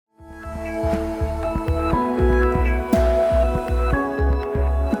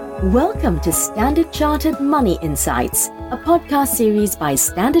Welcome to Standard Chartered Money Insights, a podcast series by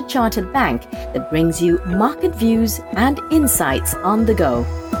Standard Chartered Bank that brings you market views and insights on the go.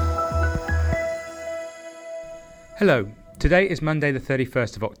 Hello, today is Monday the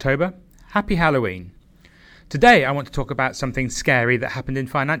 31st of October. Happy Halloween. Today I want to talk about something scary that happened in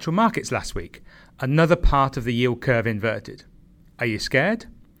financial markets last week. Another part of the yield curve inverted. Are you scared?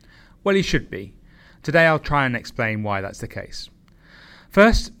 Well, you should be. Today I'll try and explain why that's the case.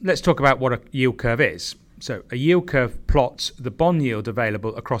 First, let's talk about what a yield curve is. So, a yield curve plots the bond yield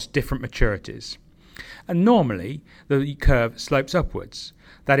available across different maturities. And normally, the curve slopes upwards.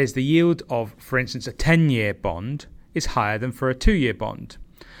 That is, the yield of, for instance, a 10-year bond is higher than for a 2-year bond.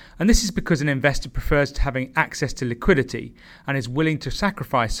 And this is because an investor prefers having access to liquidity and is willing to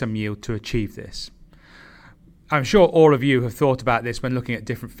sacrifice some yield to achieve this. I'm sure all of you have thought about this when looking at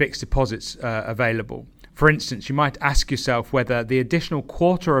different fixed deposits available. For instance, you might ask yourself whether the additional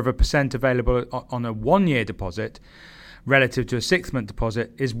 0.25% available on a 1-year deposit relative to a 6-month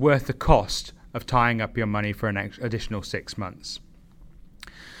deposit is worth the cost of tying up your money for an additional 6 months.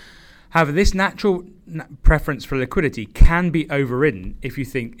 However, this natural preference for liquidity can be overridden if you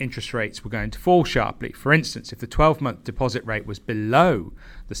think interest rates were going to fall sharply. For instance, if the 12-month deposit rate was below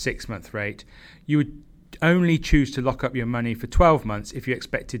the 6-month rate, you would only choose to lock up your money for 12 months if you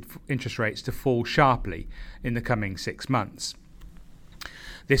expected interest rates to fall sharply in the coming 6 months.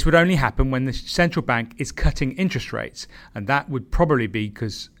 This would only happen when the central bank is cutting interest rates, and that would probably be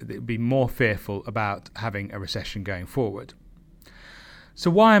because it would be more fearful about having a recession going forward. So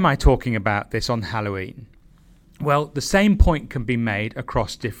why am I talking about this on Halloween? Well, the same point can be made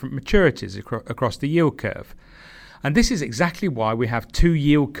across different maturities across the yield curve. And this is exactly why we have two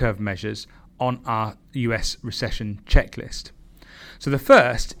yield curve measures on our US recession checklist. So the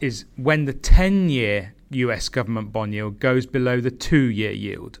first is when the 10-year US government bond yield goes below the 2-year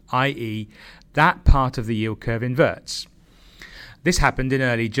yield, i.e. that part of the yield curve inverts. This happened in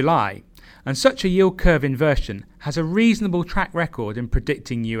early July, and such a yield curve inversion has a reasonable track record in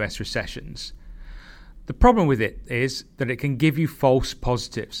predicting US recessions. The problem with it is that it can give you false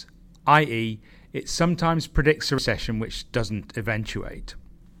positives, i.e. it sometimes predicts a recession which doesn't eventuate.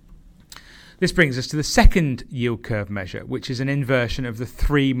 This brings us to the second yield curve measure, which is an inversion of the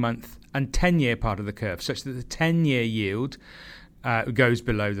 3-month and 10-year part of the curve, such that the 10-year yield goes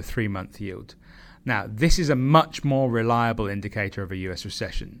below the 3-month yield. Now, this is a much more reliable indicator of a US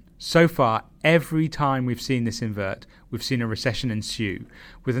recession. So far, every time we've seen this invert, we've seen a recession ensue,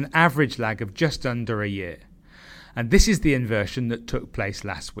 with an average lag of just under a year. And this is the inversion that took place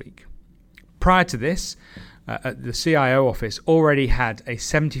last week. Prior to this, the CIO office already had a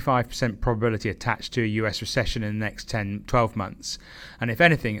 75% probability attached to a US recession in the next 12 months. And if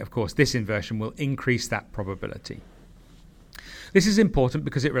anything, of course, this inversion will increase that probability. This is important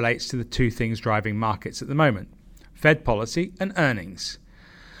because it relates to the two things driving markets at the moment: Fed policy and earnings.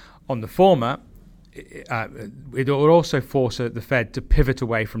 On the former, it will also force the Fed to pivot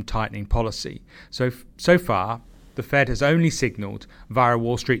away from tightening policy. So far, the Fed has only signalled via a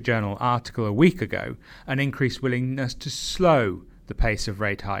Wall Street Journal article a week ago an increased willingness to slow the pace of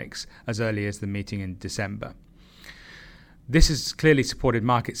rate hikes as early as the meeting in December. This has clearly supported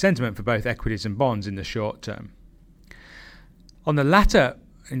market sentiment for both equities and bonds in the short term. On the latter,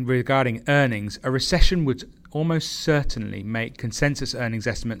 regarding earnings, a recession would almost certainly make consensus earnings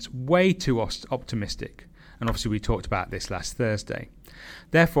estimates way too optimistic. And obviously we talked about this last Thursday.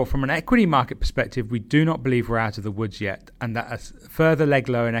 Therefore, from an equity market perspective, we do not believe we're out of the woods yet, and that a further leg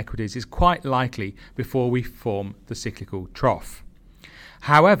lower in equities is quite likely before we form the cyclical trough.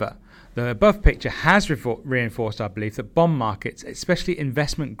 However, the above picture has reinforced our belief that bond markets, especially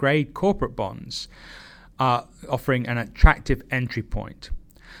investment-grade corporate bonds, are offering an attractive entry point.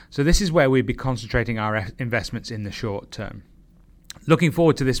 So this is where we'll be concentrating our investments in the short term. Looking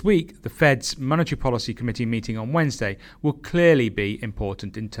forward to this week, the Fed's Monetary Policy Committee meeting on Wednesday will clearly be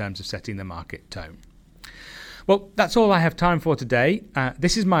important in terms of setting the market tone. Well, that's all I have time for today.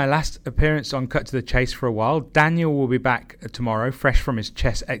 This is my last appearance on Cut to the Chase for a while. Daniel will be back tomorrow, fresh from his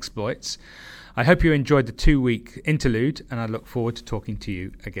chess exploits. I hope you enjoyed the 2-week interlude, and I look forward to talking to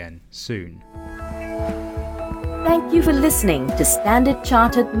you again soon. Thank you for listening to Standard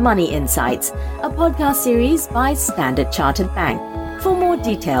Chartered Money Insights, a podcast series by Standard Chartered Bank. For more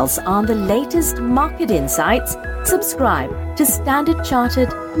details on the latest market insights, subscribe to Standard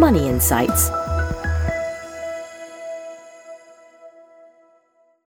Chartered Money Insights.